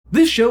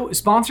This show is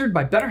sponsored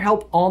by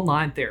BetterHelp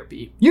Online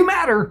Therapy. You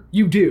matter,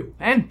 you do,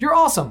 and you're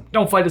awesome.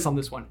 Don't fight us on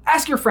this one.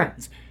 Ask your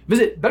friends.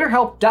 Visit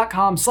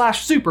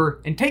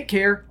betterhelp.com/super and take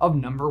care of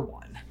number one.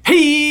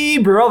 Hey,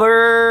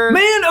 brother!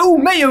 Man, oh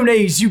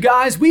mayonnaise, you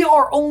guys! We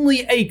are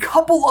only a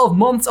couple of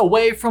months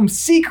away from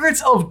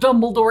Secrets of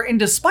Dumbledore, and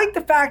despite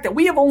the fact that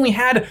we have only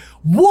had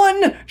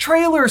one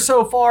trailer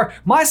so far,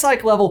 my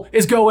psych level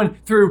is going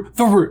through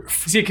the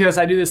roof. See, because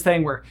I do this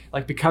thing where,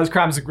 because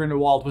Crimes of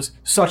Grindelwald was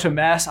such a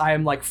mess, I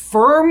am,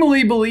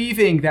 firmly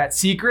believing that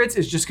Secrets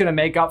is just gonna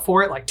make up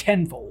for it,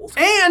 tenfold.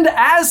 And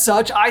as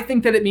such, I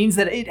think that it means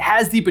that it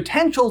has the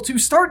potential to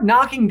start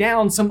knocking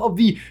down some of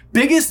the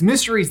biggest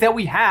mysteries that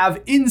we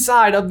have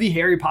inside of the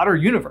Harry Potter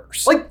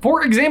universe.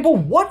 For example,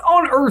 what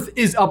on earth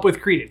is up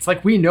with Credence?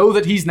 We know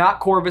that he's not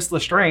Corvus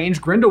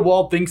Lestrange.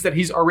 Grindelwald thinks that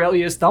he's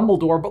Aurelius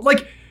Dumbledore,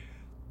 but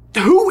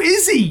who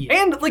is he?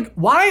 And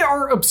why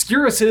are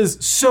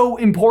obscuruses so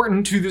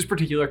important to this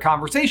particular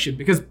conversation?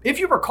 Because if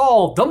you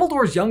recall,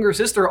 Dumbledore's younger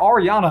sister,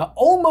 Ariana,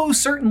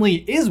 almost certainly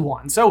is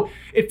one. So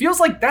it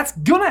feels like that's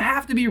gonna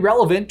have to be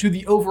relevant to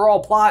the overall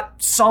plot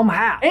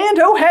somehow. And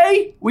oh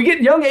hey, we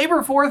get young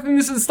Aberforth in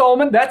this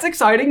installment. That's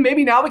exciting.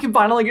 Maybe now we can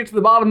finally get to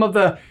the bottom of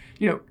the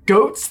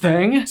goats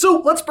thing.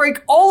 So let's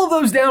break all of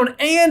those down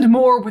and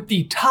more with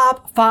the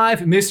top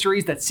 5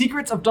 mysteries that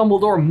Secrets of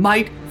Dumbledore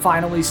might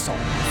finally solve.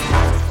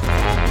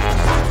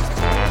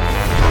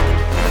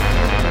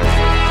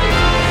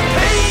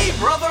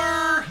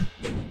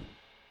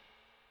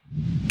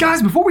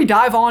 Guys, before we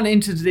dive on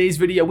into today's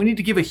video, we need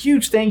to give a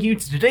huge thank you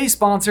to today's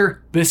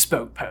sponsor,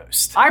 Bespoke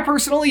Post. I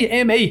personally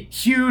am a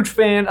huge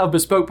fan of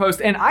Bespoke Post,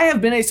 and I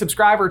have been a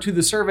subscriber to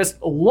the service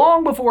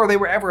long before they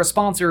were ever a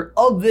sponsor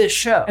of this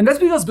show. And that's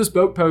because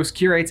Bespoke Post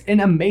curates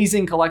an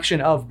amazing collection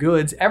of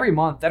goods every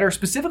month that are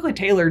specifically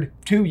tailored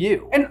to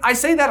you. And I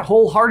say that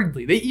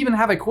wholeheartedly. They even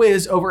have a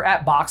quiz over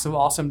at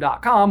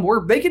boxofawesome.com where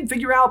they can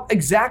figure out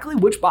exactly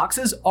which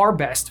boxes are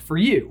best for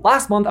you.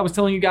 Last month, I was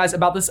telling you guys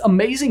about this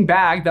amazing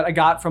bag that I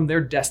got from their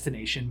destination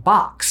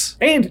box.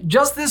 And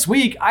just this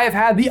week, I have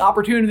had the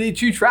opportunity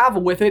to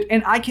travel with it,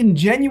 and I can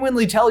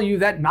genuinely tell you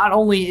that not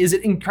only is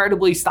it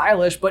incredibly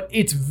stylish, but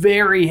it's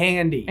very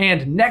handy.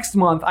 And next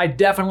month, I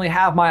definitely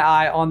have my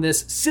eye on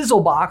this sizzle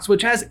box,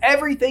 which has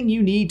everything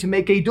you need to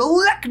make a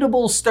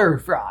delectable stir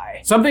fry.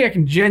 Something I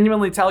can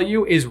genuinely tell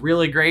you is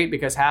really great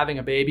because having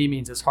a baby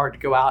means it's hard to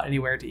go out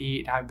anywhere to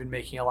eat. I've been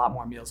making a lot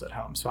more meals at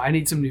home, so I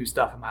need some new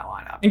stuff in my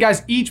lineup. And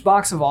guys, each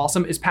box of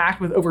awesome is packed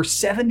with over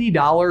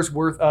 $70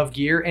 worth of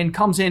gear and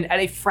comes in at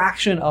a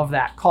fraction of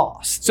that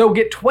cost. So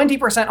get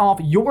 20% off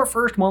your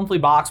first monthly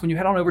box when you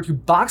head on over to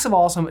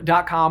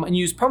boxofawesome.com and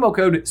use promo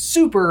code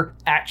SUPER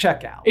at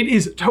checkout. It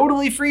is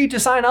totally free to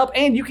sign up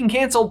and you can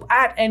cancel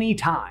at any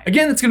time.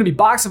 Again, it's going to be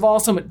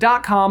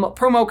boxofawesome.com,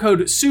 promo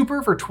code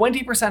SUPER for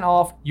 20%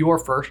 off your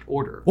first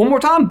order. One more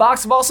time,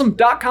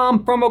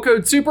 boxofawesome.com, promo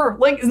code SUPER,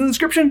 link is in the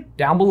description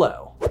down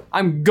below.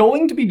 I'm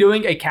going to be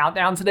doing a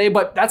countdown today,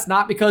 but that's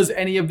not because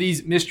any of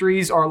these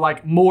mysteries are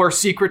more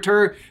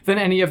secreter than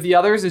any of the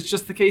others. It's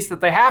just the case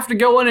that they have to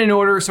go in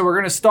order, so we're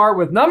gonna start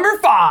with number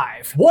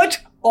 5. What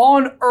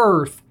on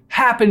earth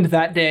happened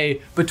that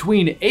day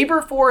between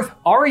Aberforth,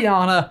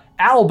 Ariana,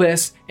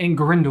 Albus, and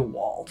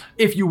Grindelwald?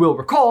 If you will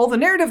recall, the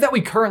narrative that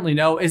we currently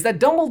know is that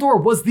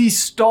Dumbledore was the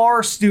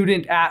star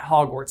student at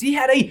Hogwarts. He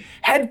had a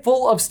head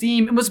full of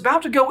steam and was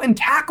about to go and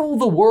tackle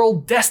the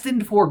world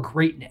destined for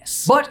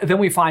greatness. But then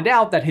we find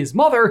out that his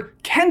mother,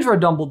 Kendra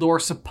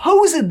Dumbledore,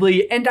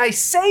 supposedly, and I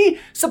say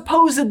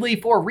supposedly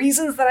for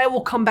reasons that I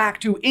will come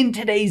back to in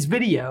today's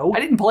video.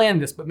 I didn't plan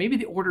this, but maybe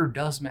the order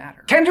does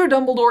matter. Kendra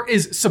Dumbledore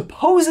is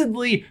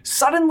supposedly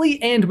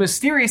suddenly and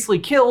mysteriously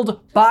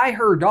killed by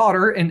her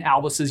daughter and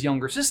Albus's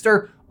younger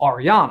sister,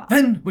 Ariana.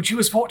 Then, when she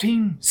was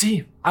 14,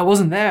 see, I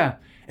wasn't there.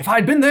 If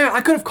I'd been there,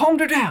 I could have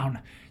calmed her down.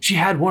 She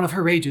had one of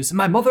her rages, and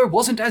my mother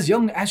wasn't as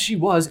young as she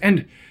was,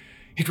 and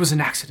it was an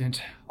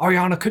accident.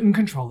 Ariana couldn't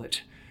control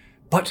it.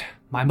 But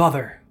my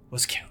mother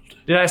was killed.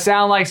 Did I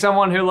sound like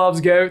someone who loves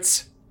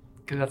goats?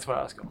 Because that's what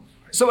I was going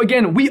for. So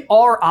again, we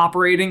are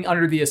operating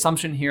under the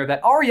assumption here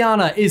that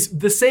Ariana is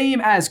the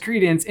same as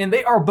Credence, and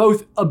they are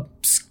both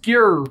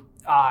obscure.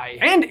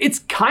 And it's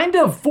kind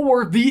of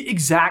for the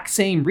exact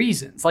same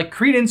reasons.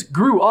 Credence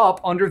grew up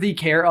under the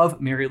care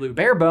of Mary Lou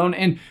Barebone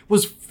and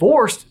was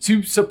forced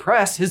to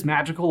suppress his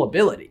magical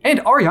ability. And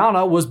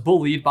Ariana was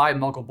bullied by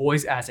Muggle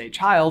boys as a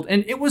child,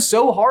 and it was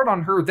so hard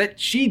on her that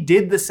she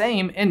did the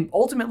same and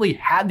ultimately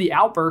had the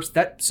outburst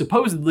that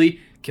supposedly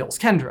kills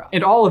Kendra.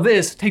 And all of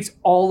this takes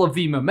all of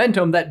the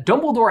momentum that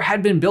Dumbledore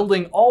had been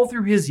building all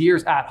through his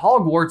years at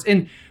Hogwarts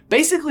and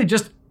basically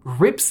just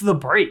rips the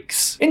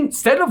brakes.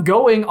 Instead of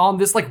going on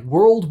this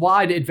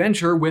worldwide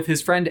adventure with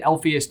his friend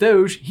Elphias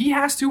Doge, he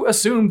has to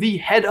assume the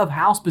head of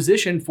house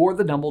position for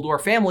the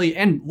Dumbledore family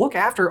and look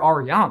after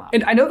Ariana.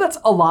 And I know that's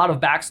a lot of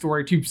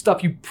backstory to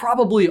stuff you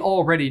probably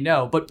already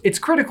know, but it's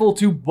critical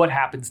to what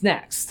happens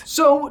next.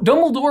 So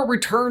Dumbledore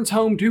returns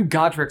home to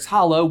Godric's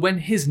Hollow when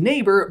his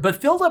neighbor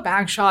Bathilda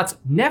Bagshot's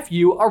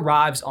nephew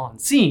arrives on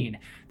scene.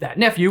 That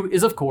nephew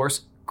is, of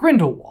course,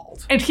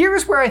 Grindelwald. And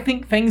here's where I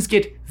think things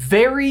get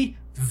very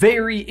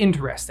very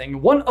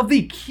interesting. One of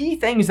the key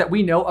things that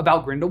we know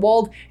about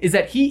Grindelwald is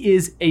that he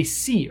is a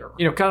seer.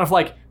 You know, kind of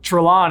like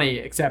Trelawney,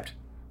 except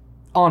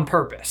on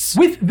purpose.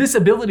 With this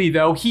ability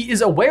though, he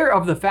is aware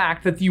of the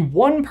fact that the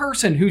one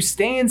person who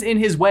stands in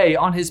his way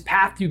on his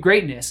path to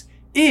greatness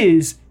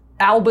is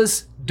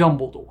Albus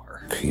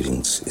Dumbledore.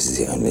 Credence is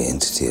the only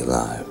entity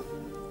alive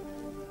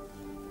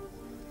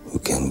who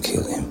can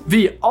kill him.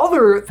 The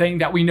other thing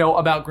that we know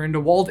about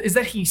Grindelwald is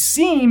that he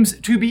seems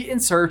to be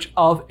in search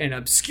of an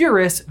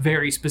Obscurus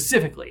very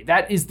specifically.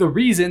 That is the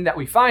reason that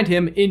we find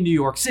him in New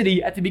York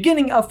City at the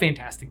beginning of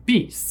Fantastic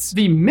Beasts.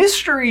 The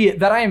mystery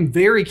that I am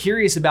very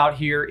curious about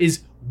here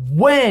is,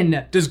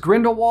 when does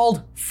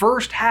Grindelwald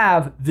first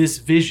have this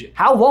vision?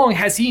 How long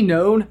has he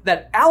known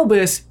that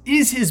Albus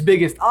is his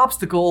biggest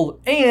obstacle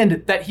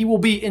and that he will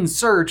be in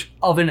search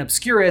of an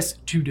Obscurus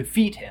to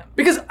defeat him?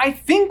 Because I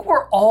think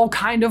we're all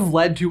kind of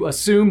led to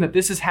assume that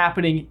this is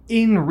happening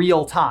in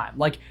real time.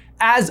 Like,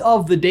 as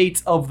of the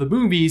dates of the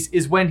movies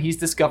is when he's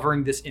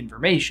discovering this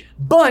information.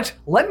 But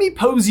let me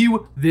pose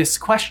you this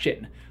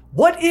question.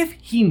 What if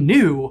he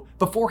knew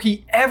before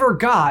he ever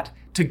got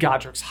to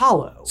Godric's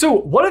Hollow? So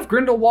what if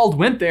Grindelwald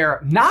went there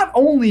not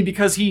only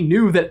because he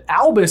knew that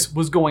Albus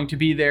was going to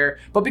be there,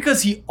 but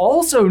because he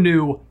also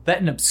knew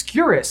that an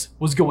Obscurus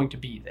was going to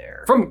be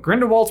there? From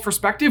Grindelwald's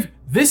perspective,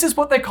 this is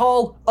what they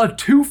call a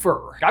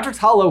twofer. Godric's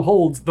Hollow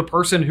holds the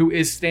person who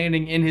is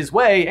standing in his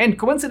way, and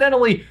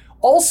coincidentally,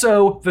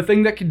 also the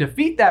thing that can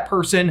defeat that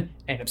person,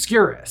 an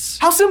Obscurus.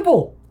 How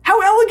simple! How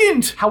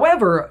elegant!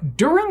 However,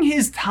 during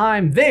his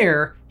time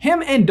there,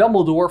 him and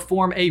Dumbledore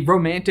form a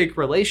romantic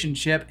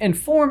relationship and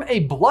form a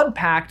blood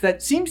pact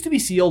that seems to be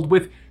sealed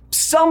with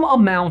some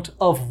amount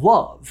of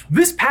love.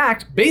 This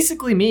pact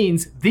basically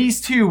means these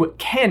two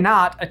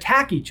cannot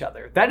attack each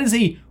other. That is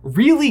a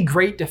really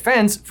great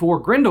defense for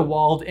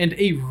Grindelwald and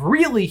a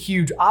really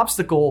huge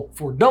obstacle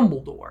for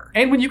Dumbledore.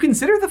 And when you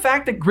consider the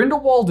fact that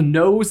Grindelwald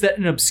knows that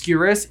an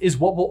Obscurus is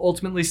what will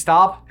ultimately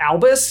stop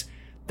Albus,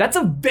 that's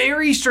a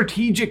very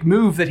strategic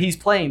move that he's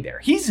playing there.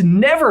 He's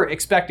never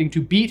expecting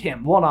to beat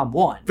him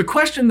one-on-one. The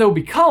question though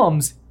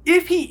becomes,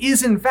 if he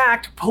is in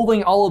fact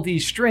pulling all of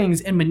these strings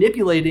and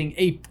manipulating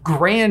a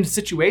grand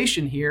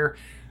situation here,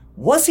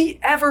 was he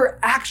ever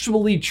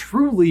actually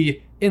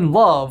truly in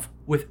love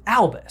with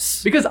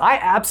Albus? Because I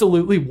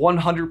absolutely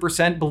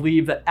 100%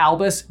 believe that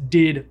Albus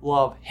did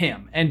love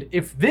him. And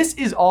if this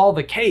is all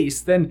the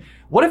case, then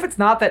what if it's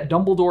not that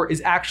Dumbledore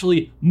is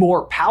actually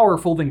more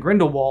powerful than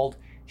Grindelwald?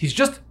 He's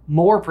just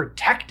more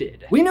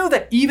protected. We know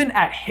that even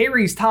at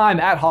Harry's time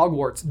at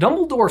Hogwarts,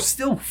 Dumbledore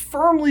still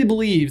firmly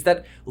believes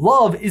that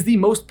love is the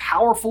most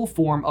powerful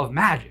form of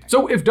magic.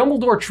 So if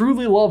Dumbledore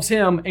truly loves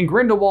him and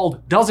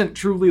Grindelwald doesn't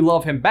truly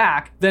love him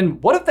back, then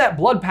what if that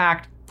blood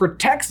pact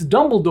protects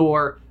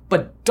Dumbledore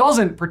but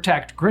doesn't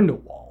protect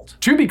Grindelwald?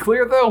 To be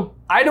clear though,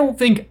 I don't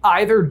think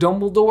either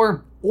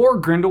Dumbledore or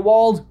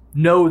Grindelwald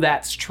know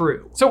that's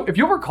true. So if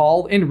you'll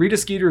recall in Rita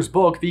Skeeter's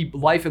book, The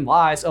Life and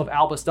Lies of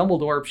Albus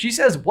Dumbledore, she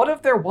says, what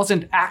if there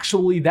wasn't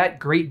actually that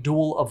great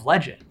duel of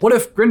legend? What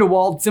if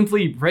Grindelwald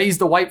simply raised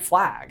the white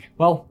flag?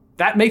 Well,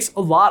 that makes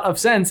a lot of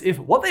sense if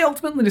what they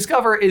ultimately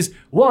discover is,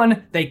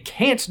 one, they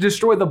can't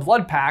destroy the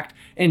blood pact,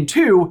 and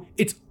two,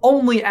 it's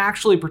only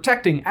actually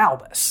protecting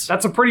Albus.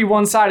 That's a pretty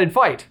one-sided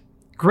fight.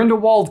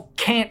 Grindelwald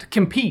can't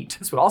compete.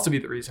 This would also be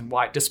the reason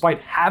why, despite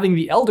having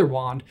the Elder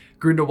Wand,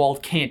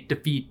 Grindelwald can't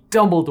defeat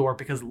Dumbledore,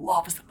 because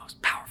love is the most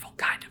powerful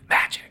kind of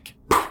magic.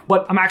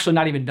 But I'm actually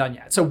not even done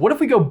yet. So what if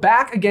we go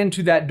back again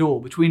to that duel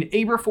between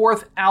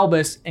Aberforth,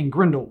 Albus, and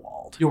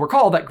Grindelwald? You'll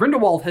recall that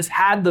Grindelwald has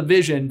had the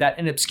vision that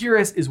an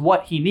Obscurus is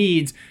what he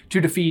needs to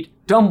defeat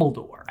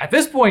Dumbledore. At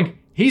this point,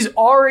 he's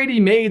already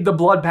made the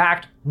blood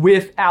pact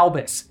with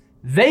Albus.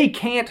 They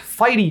can't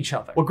fight each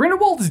other. What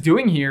Grindelwald is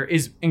doing here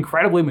is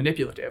incredibly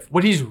manipulative.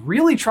 What he's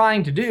really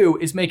trying to do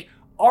is make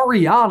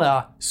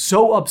Ariana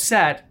so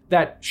upset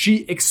that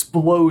she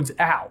explodes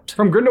out.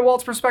 From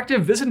Grindelwald's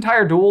perspective, this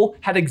entire duel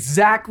had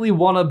exactly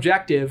one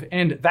objective,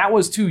 and that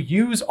was to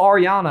use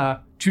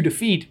Ariana to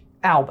defeat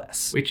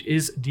Albus, which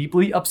is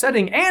deeply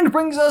upsetting and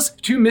brings us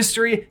to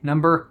mystery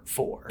number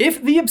 4.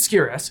 If the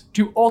Obscurus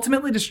to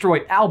ultimately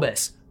destroy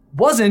Albus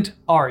wasn't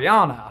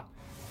Ariana,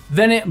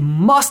 then it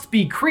must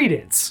be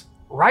Credence,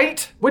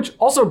 right? Which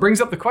also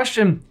brings up the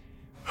question,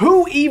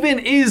 who even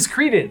is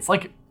Credence?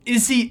 Like,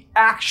 is he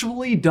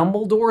actually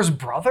Dumbledore's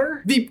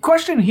brother? The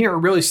question here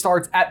really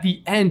starts at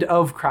the end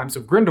of Crimes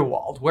of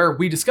Grindelwald, where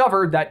we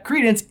discovered that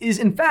Credence is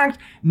in fact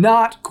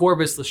not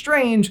Corvus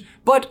Lestrange,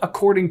 but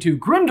according to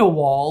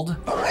Grindelwald,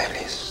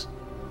 Aurelius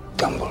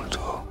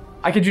Dumbledore.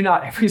 I kid you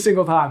not, every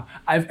single time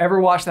I've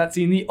ever watched that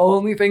scene, the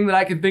only thing that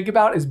I can think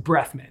about is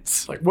breath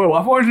mints. Like, whoa,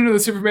 I've wanted to know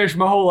this information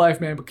my whole life,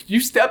 man, but could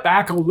you step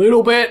back a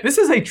little bit? This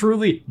is a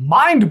truly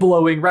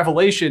mind-blowing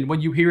revelation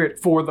when you hear it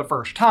for the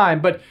first time,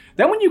 but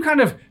then when you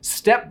kind of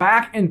step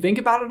back and think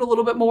about it a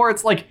little bit more,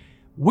 it's like,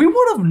 we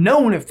would have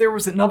known if there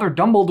was another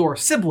Dumbledore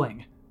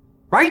sibling,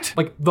 right?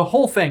 Like, the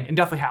whole thing in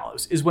Deathly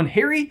Hallows is when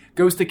Harry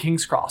goes to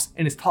King's Cross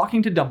and is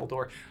talking to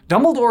Dumbledore,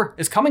 Dumbledore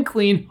is coming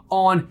clean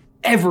on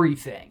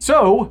everything.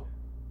 So,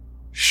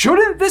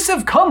 shouldn't this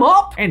have come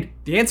up? And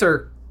the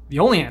answer the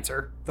only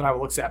answer that I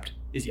will accept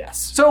is yes.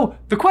 So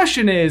the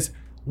question is,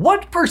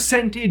 what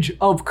percentage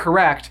of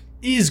correct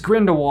is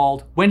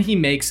Grindelwald when he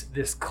makes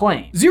this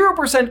claim?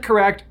 0%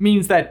 correct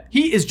means that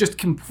he is just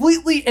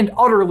completely and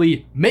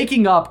utterly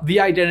making up the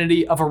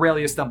identity of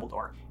Aurelius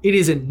Dumbledore. It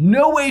is in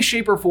no way,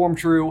 shape, or form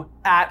true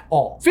at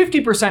all.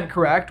 50%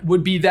 correct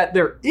would be that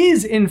there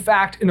is in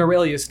fact an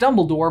Aurelius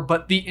Dumbledore,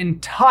 but the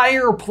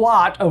entire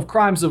plot of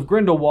Crimes of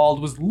Grindelwald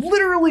was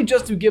literally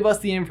just to give us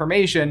the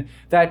information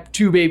that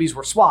two babies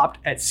were swapped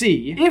at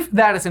sea. If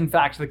that is in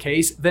fact the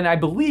case, then I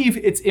believe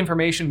it's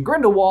information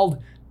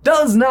Grindelwald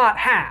does not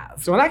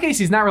have. So in that case,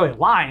 he's not really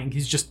lying,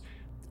 he's just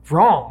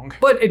wrong.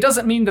 But it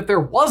doesn't mean that there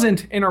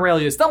wasn't an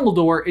Aurelius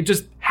Dumbledore, it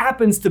just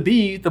happens to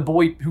be the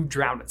boy who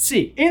drowned at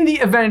sea. In the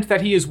event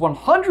that he is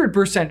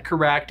 100%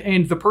 correct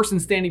and the person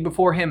standing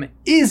before him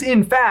is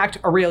in fact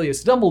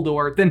Aurelius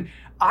Dumbledore, then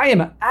I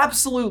am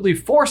absolutely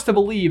forced to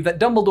believe that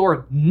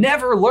Dumbledore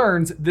never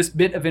learns this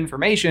bit of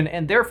information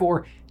and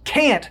therefore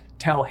can't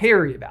tell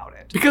Harry about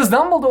it. Because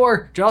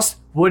Dumbledore just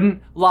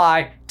wouldn't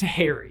lie to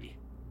Harry.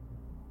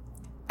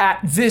 At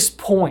this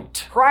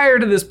point. Prior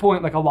to this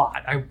point, like a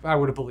lot, I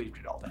would have believed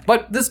it all day.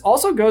 But this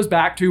also goes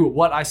back to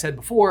what I said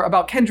before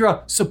about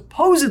Kendra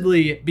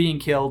supposedly being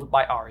killed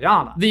by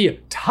Ariana. The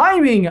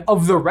timing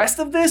of the rest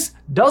of this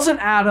doesn't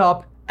add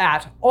up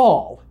at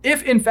all.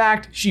 If in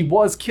fact she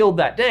was killed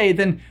that day,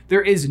 then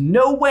there is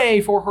no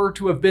way for her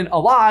to have been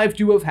alive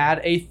to have had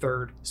a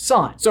third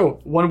son. So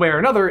one way or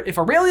another, if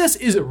Aurelius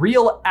is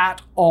real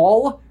at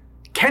all,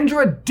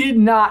 Kendra did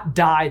not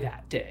die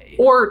that day.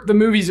 Or the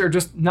movies are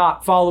just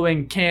not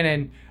following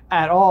canon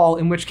at all,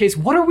 in which case,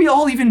 what are we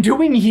all even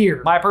doing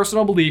here? My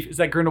personal belief is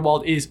that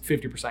Grindelwald is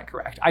 50%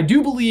 correct. I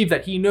do believe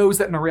that he knows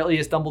that an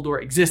Aurelius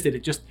Dumbledore existed.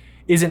 It just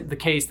isn't the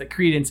case that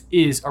Credence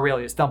is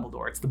Aurelius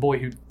Dumbledore. It's the boy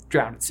who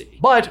drowned at sea.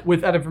 But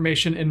with that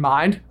information in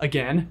mind,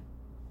 again,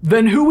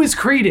 then who is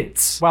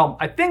Credence? Well,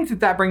 I think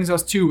that brings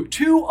us to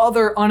two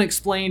other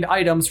unexplained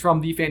items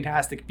from the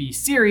Fantastic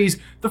Beasts series,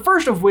 the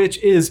first of which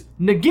is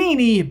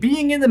Nagini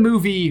being in the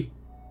movie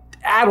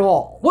at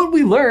all. What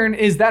we learn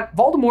is that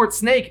Voldemort's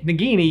snake,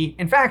 Nagini,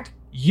 in fact,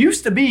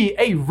 used to be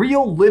a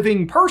real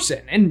living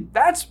person, and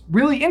that's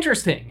really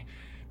interesting.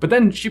 But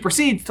then she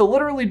proceeds to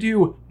literally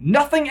do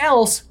nothing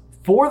else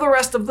for the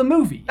rest of the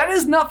movie. That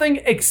is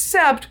nothing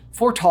except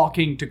for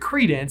talking to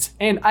Credence,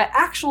 and I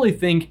actually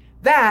think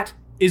that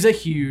is a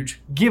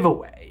huge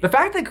giveaway. The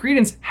fact that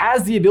Credence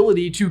has the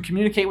ability to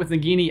communicate with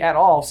Nagini at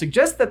all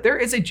suggests that there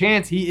is a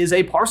chance he is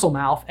a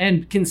Parselmouth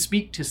and can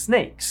speak to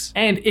snakes.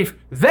 And if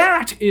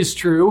that is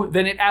true,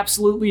 then it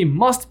absolutely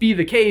must be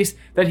the case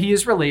that he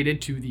is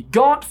related to the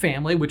Gaunt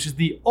family, which is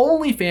the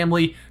only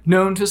family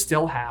known to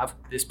still have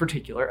this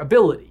particular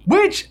ability.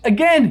 Which,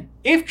 again,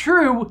 if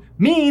true,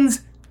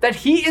 means that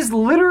he is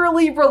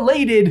literally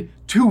related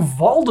to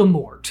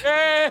Voldemort.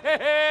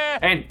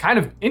 And kind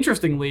of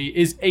interestingly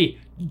is a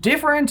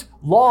different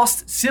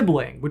lost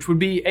sibling, which would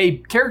be a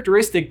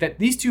characteristic that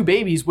these two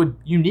babies would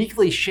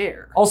uniquely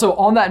share. Also,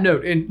 on that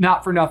note, and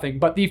not for nothing,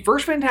 but the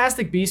first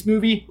Fantastic Beasts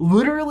movie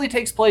literally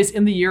takes place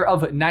in the year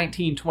of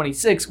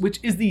 1926, which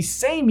is the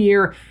same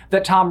year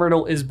that Tom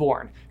Riddle is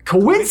born.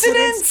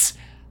 Coincidence?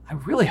 I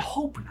really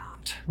hope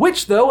not.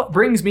 Which, though,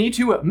 brings me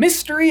to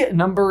mystery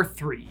number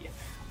 3.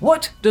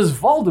 What does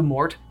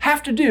Voldemort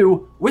have to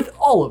do with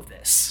all of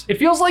this? It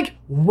feels like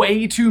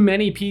way too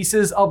many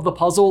pieces of the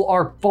puzzle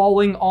are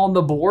falling on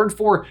the board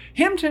for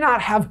him to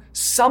not have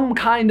some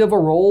kind of a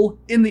role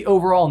in the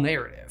overall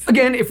narrative.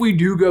 Again, if we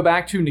do go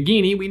back to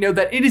Nagini, we know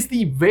that it is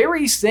the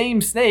very same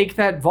snake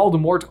that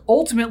Voldemort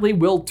ultimately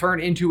will turn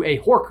into a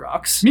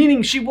Horcrux,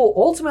 meaning she will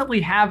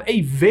ultimately have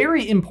a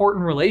very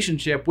important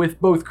relationship with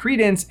both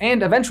Credence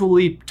and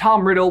eventually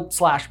Tom Riddle /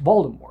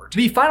 Voldemort.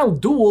 The final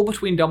duel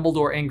between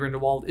Dumbledore and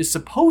Grindelwald is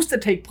supposed to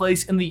take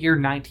place in the year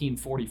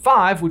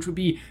 1945, which would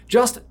be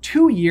just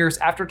 2 years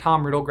after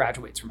Tom Riddle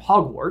graduates from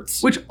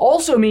Hogwarts, which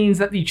also means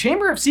that the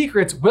Chamber of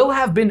Secrets will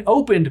have been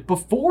opened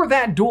before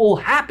that duel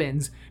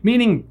happens,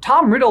 meaning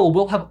Tom Riddle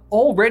will have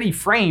already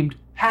framed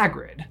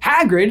Hagrid.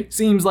 Hagrid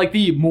seems like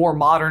the more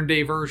modern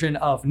day version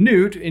of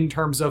Newt in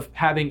terms of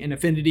having an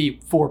affinity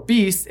for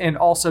beasts and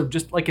also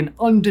just like an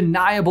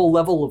undeniable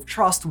level of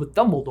trust with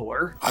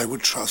Dumbledore. I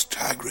would trust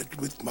Hagrid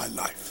with my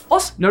life.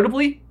 Plus,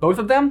 notably, both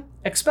of them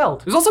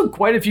expelled. There's also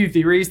quite a few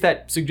theories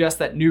that suggest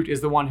that Newt is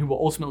the one who will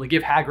ultimately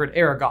give Hagrid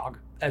Aragog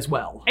as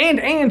well.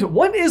 And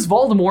what is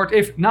Voldemort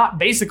if not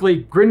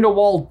basically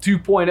Grindelwald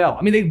 2.0?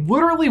 I mean, they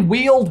literally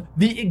wield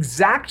the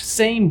exact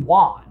same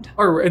wand.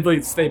 Or at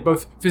least they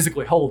both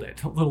physically hold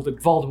it. Little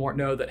did Voldemort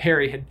know that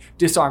Harry had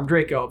disarmed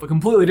Draco of a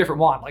completely different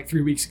wand like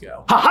 3 weeks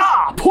ago.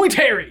 Haha! Point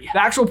Harry!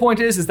 The actual point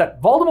is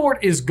that Voldemort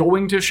is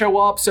going to show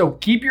up, so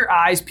keep your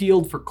eyes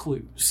peeled for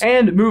clues.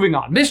 And moving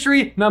on,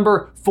 mystery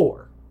number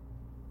 4.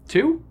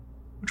 2?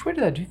 Which way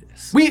did I do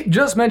this? We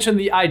just mentioned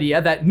the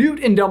idea that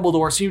Newt and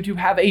Dumbledore seem to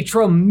have a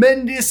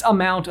tremendous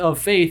amount of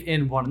faith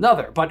in one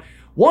another, but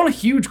one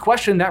huge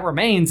question that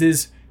remains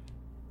is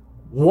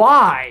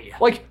why?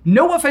 Like,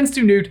 no offense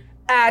to Newt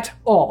at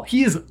all.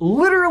 He is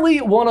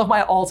literally one of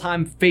my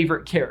all-time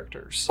favorite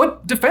characters.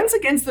 But defense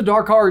against the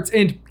dark arts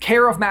and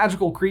care of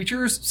magical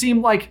creatures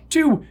seem like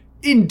two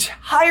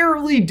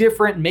entirely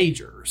different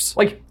majors.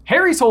 Like,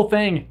 Harry's whole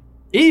thing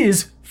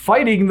is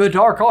fighting the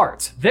dark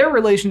arts. Their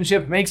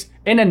relationship makes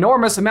an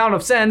enormous amount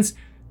of sense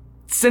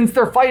since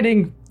they're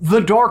fighting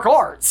the dark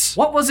arts.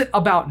 What was it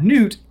about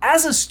Newt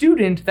as a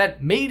student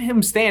that made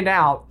him stand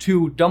out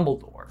to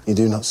Dumbledore? You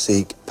do not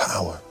seek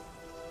power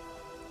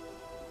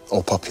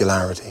or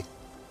popularity.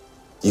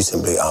 You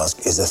simply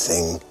ask, is a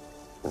thing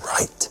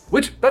right?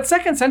 Which, that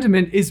second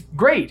sentiment is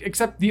great,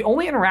 except the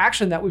only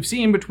interaction that we've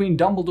seen between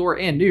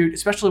Dumbledore and Newt,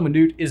 especially when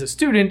Newt is a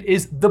student,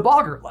 is the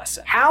Boggart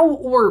lesson. How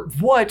or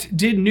what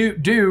did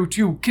Newt do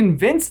to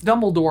convince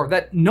Dumbledore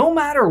that no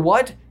matter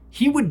what,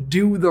 he would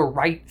do the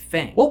right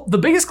thing? Well, the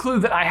biggest clue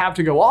that I have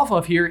to go off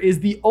of here is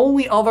the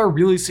only other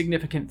really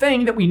significant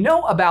thing that we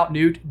know about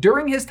Newt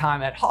during his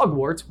time at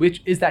Hogwarts,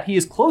 which is that he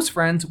is close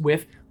friends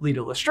with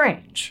Leta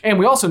Lestrange. And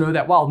we also know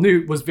that while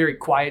Newt was very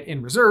quiet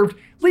and reserved,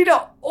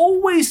 Leta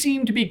always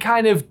seemed to be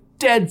kind of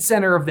dead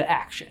center of the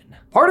action.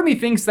 Part of me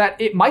thinks that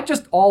it might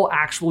just all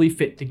actually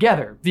fit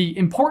together. The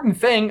important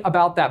thing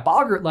about that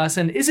Boggart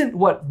lesson isn't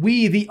what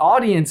we, the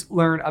audience,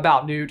 learn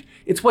about Newt,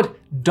 it's what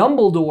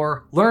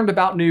Dumbledore learned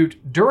about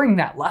Newt during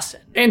that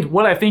lesson. And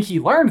what I think he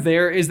learned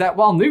there is that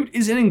while Newt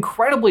is an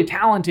incredibly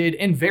talented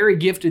and very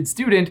gifted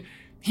student,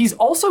 he's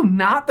also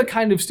not the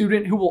kind of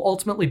student who will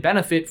ultimately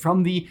benefit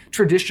from the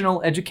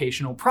traditional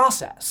educational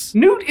process.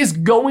 Newt is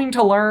going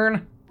to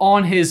learn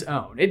on his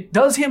own. It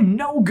does him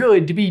no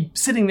good to be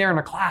sitting there in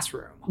a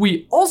classroom.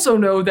 We also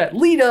know that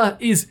Leta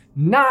is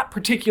not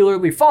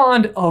particularly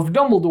fond of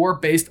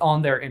Dumbledore based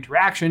on their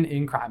interaction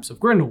in Crimes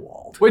of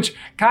Grindelwald, which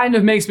kind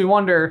of makes me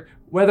wonder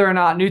whether or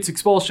not Newt's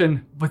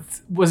expulsion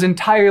was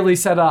entirely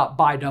set up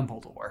by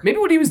Dumbledore. Maybe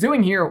what he was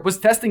doing here was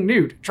testing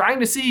Newt, trying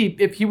to see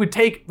if he would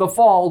take the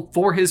fall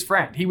for his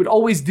friend. He would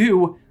always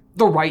do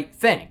the right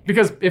thing.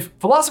 Because if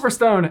Philosopher's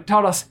Stone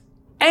taught us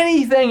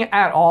anything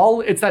at all,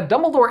 it's that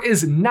Dumbledore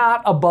is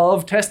not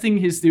above testing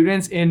his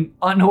students in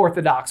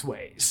unorthodox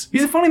ways.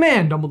 He's a funny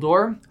man,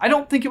 Dumbledore. I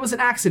don't think it was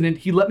an accident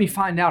he let me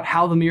find out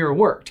how the mirror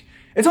worked.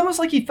 It's almost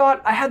like he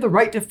thought I had the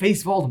right to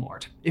face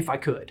Voldemort, if I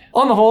could.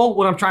 On the whole,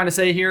 what I'm trying to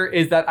say here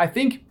is that I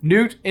think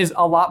Newt is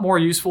a lot more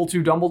useful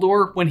to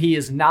Dumbledore when he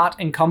is not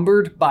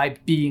encumbered by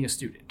being a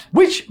student.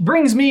 Which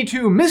brings me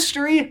to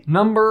mystery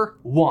number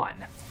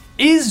 1.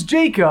 Is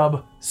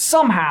Jacob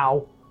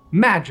somehow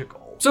magical?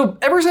 So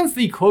ever since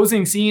the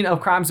closing scene of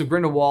Crimes of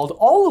Grindelwald,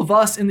 all of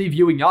us in the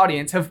viewing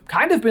audience have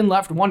kind of been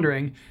left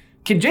wondering,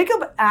 can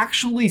Jacob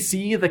actually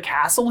see the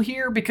castle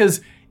here? Because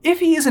if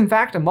he is in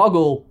fact a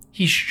muggle,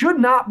 he should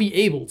not be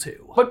able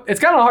to. But it's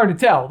kind of hard to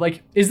tell.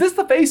 Like, is this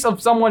the face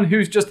of someone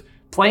who's just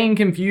plain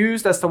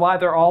confused as to why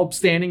they're all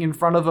standing in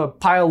front of a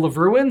pile of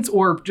ruins,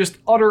 or just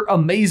utter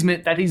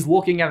amazement that he's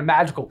looking at a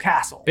magical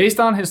castle? Based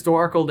on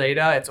historical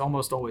data, it's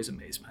almost always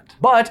amazement.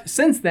 But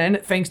since then,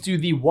 thanks to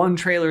the one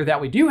trailer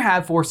that we do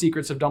have for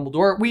Secrets of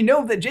Dumbledore, we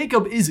know that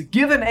Jacob is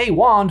given a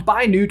wand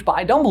by Newt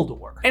by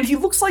Dumbledore. And he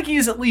looks like he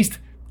is at least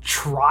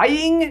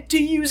trying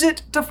to use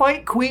it to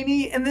fight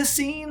Queenie in this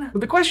scene. But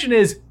the question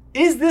is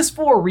this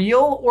for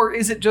real, or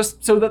is it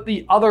just so that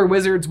the other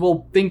wizards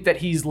will think that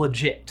he's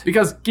legit?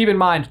 Because keep in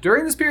mind,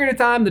 during this period of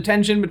time, the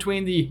tension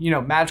between the,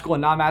 magical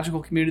and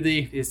non-magical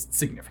community is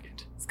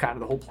significant. It's kind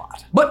of the whole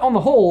plot. But on the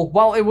whole,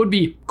 while it would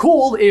be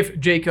cool if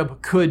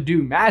Jacob could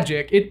do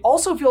magic, it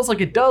also feels like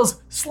it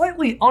does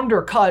slightly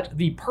undercut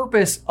the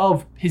purpose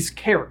of his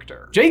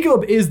character.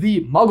 Jacob is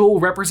the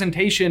muggle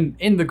representation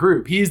in the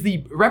group. He is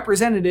the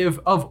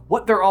representative of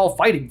what they're all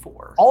fighting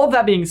for. All of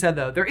that being said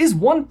though, there is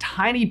one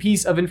tiny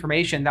piece of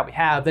information that we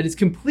have that is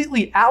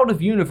completely out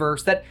of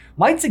universe that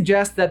might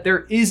suggest that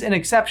there is an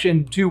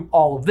exception to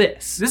all of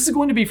this. This is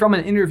going to be from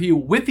an interview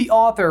with the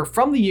author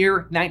from the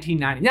year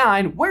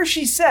 1999, where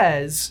she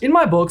says, "In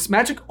my books,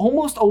 magic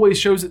almost always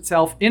shows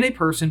itself in a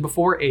person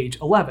before age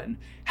 11.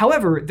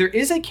 However, there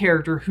is a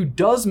character who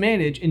does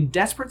manage in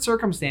desperate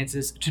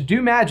circumstances to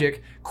do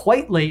magic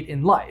quite late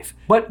in life,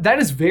 but that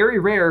is very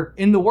rare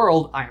in the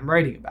world I am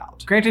writing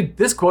about." Granted,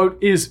 this quote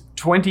is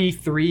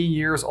 23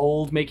 years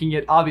old, making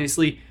it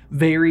obviously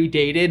very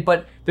dated,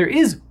 but there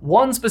is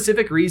one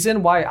specific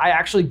reason why I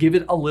actually give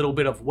it a little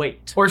bit of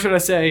weight. Or should I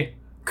say,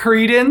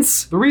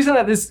 credence. The reason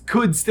that this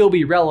could still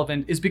be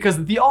relevant is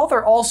because the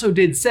author also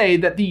did say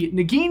that the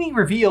Nagini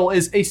reveal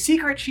is a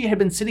secret she had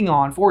been sitting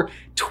on for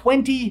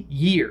 20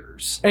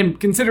 years. And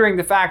considering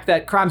the fact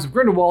that Crimes of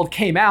Grindelwald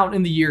came out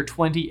in the year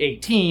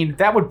 2018,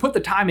 that would put the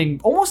timing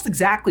almost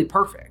exactly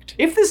perfect.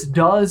 If this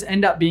does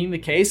end up being the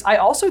case, I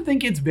also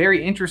think it's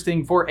very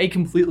interesting for a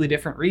completely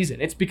different reason.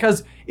 It's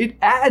because it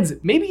adds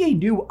maybe a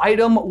new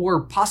item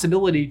or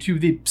possibility to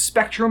the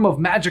spectrum of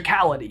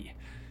magicality,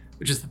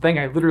 which is the thing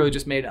I literally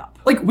just made up.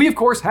 Like, we of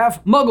course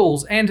have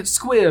muggles and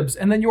squibs,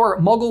 and then your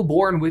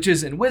muggle-born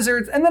witches and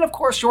wizards, and then of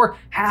course your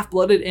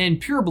half-blooded and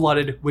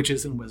pure-blooded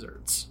witches and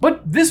wizards.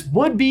 But this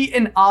would be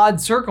an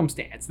odd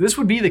circumstance. This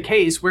would be the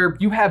case where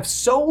you have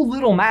so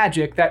little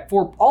magic that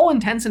for all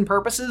intents and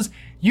purposes,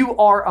 you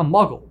are a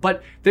muggle,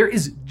 but there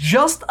is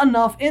just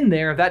enough in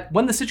there that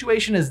when the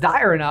situation is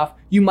dire enough,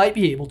 you might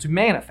be able to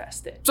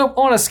manifest it. So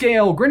on a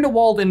scale,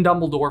 Grindelwald and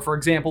Dumbledore, for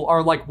example,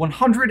 are like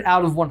 100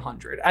 out of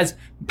 100, as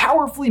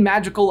powerfully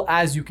magical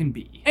as you can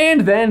be.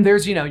 And then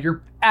there's,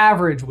 your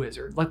average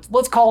wizard.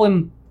 Let's call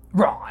him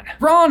Ron.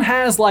 Ron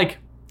has like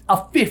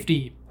a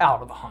 50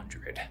 out of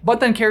 100. But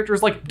then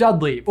characters like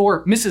Dudley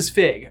or Mrs.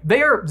 Fig,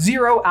 they are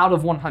 0 out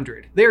of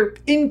 100. They're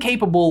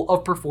incapable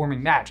of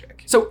performing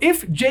magic. So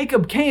if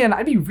Jacob can,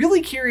 I'd be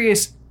really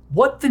curious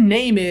what the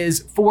name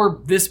is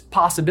for this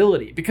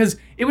possibility, because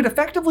it would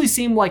effectively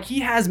seem like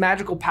he has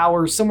magical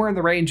powers somewhere in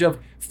the range of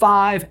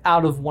 5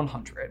 out of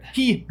 100.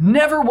 He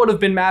never would have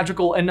been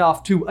magical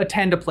enough to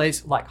attend a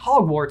place like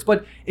Hogwarts,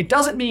 but it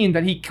doesn't mean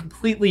that he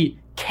completely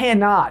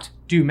cannot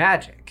do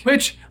magic.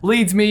 Which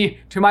leads me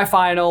to my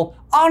final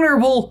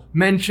honorable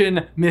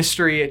mention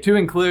mystery to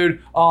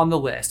include on the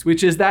list,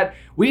 which is that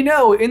we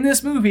know in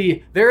this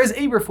movie there is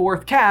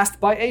Aberforth cast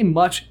by a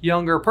much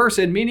younger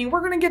person, meaning we're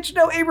going to get to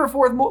know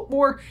Aberforth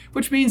more,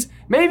 which means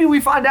maybe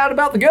we find out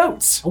about the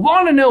goats. I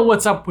want to know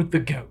what's up with the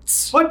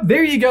goats. But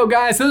there you go,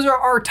 guys. Those are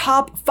our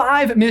top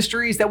 5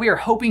 mysteries that we are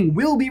hoping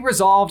will be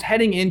resolved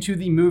heading into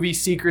the movie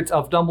Secrets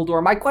of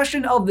Dumbledore. My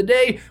question of the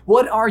day,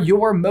 what are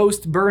your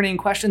most burning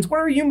questions?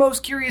 What are you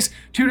most curious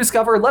to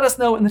discover? Let us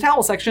know in the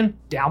towel section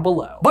down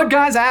below. But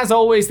guys, as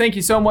always, thank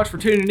you so much for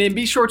tuning in.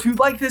 Be sure to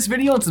like this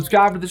video and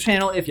subscribe to the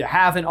channel if you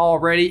haven't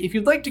already. If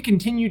you'd like to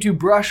continue to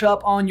brush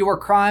up on your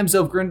Crimes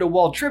of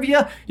Grindelwald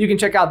trivia, you can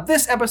check out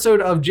this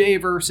episode of Jay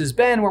vs.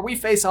 Ben, where we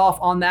face off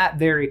on that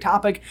very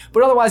topic.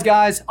 But otherwise,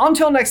 guys,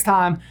 until next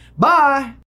time, bye!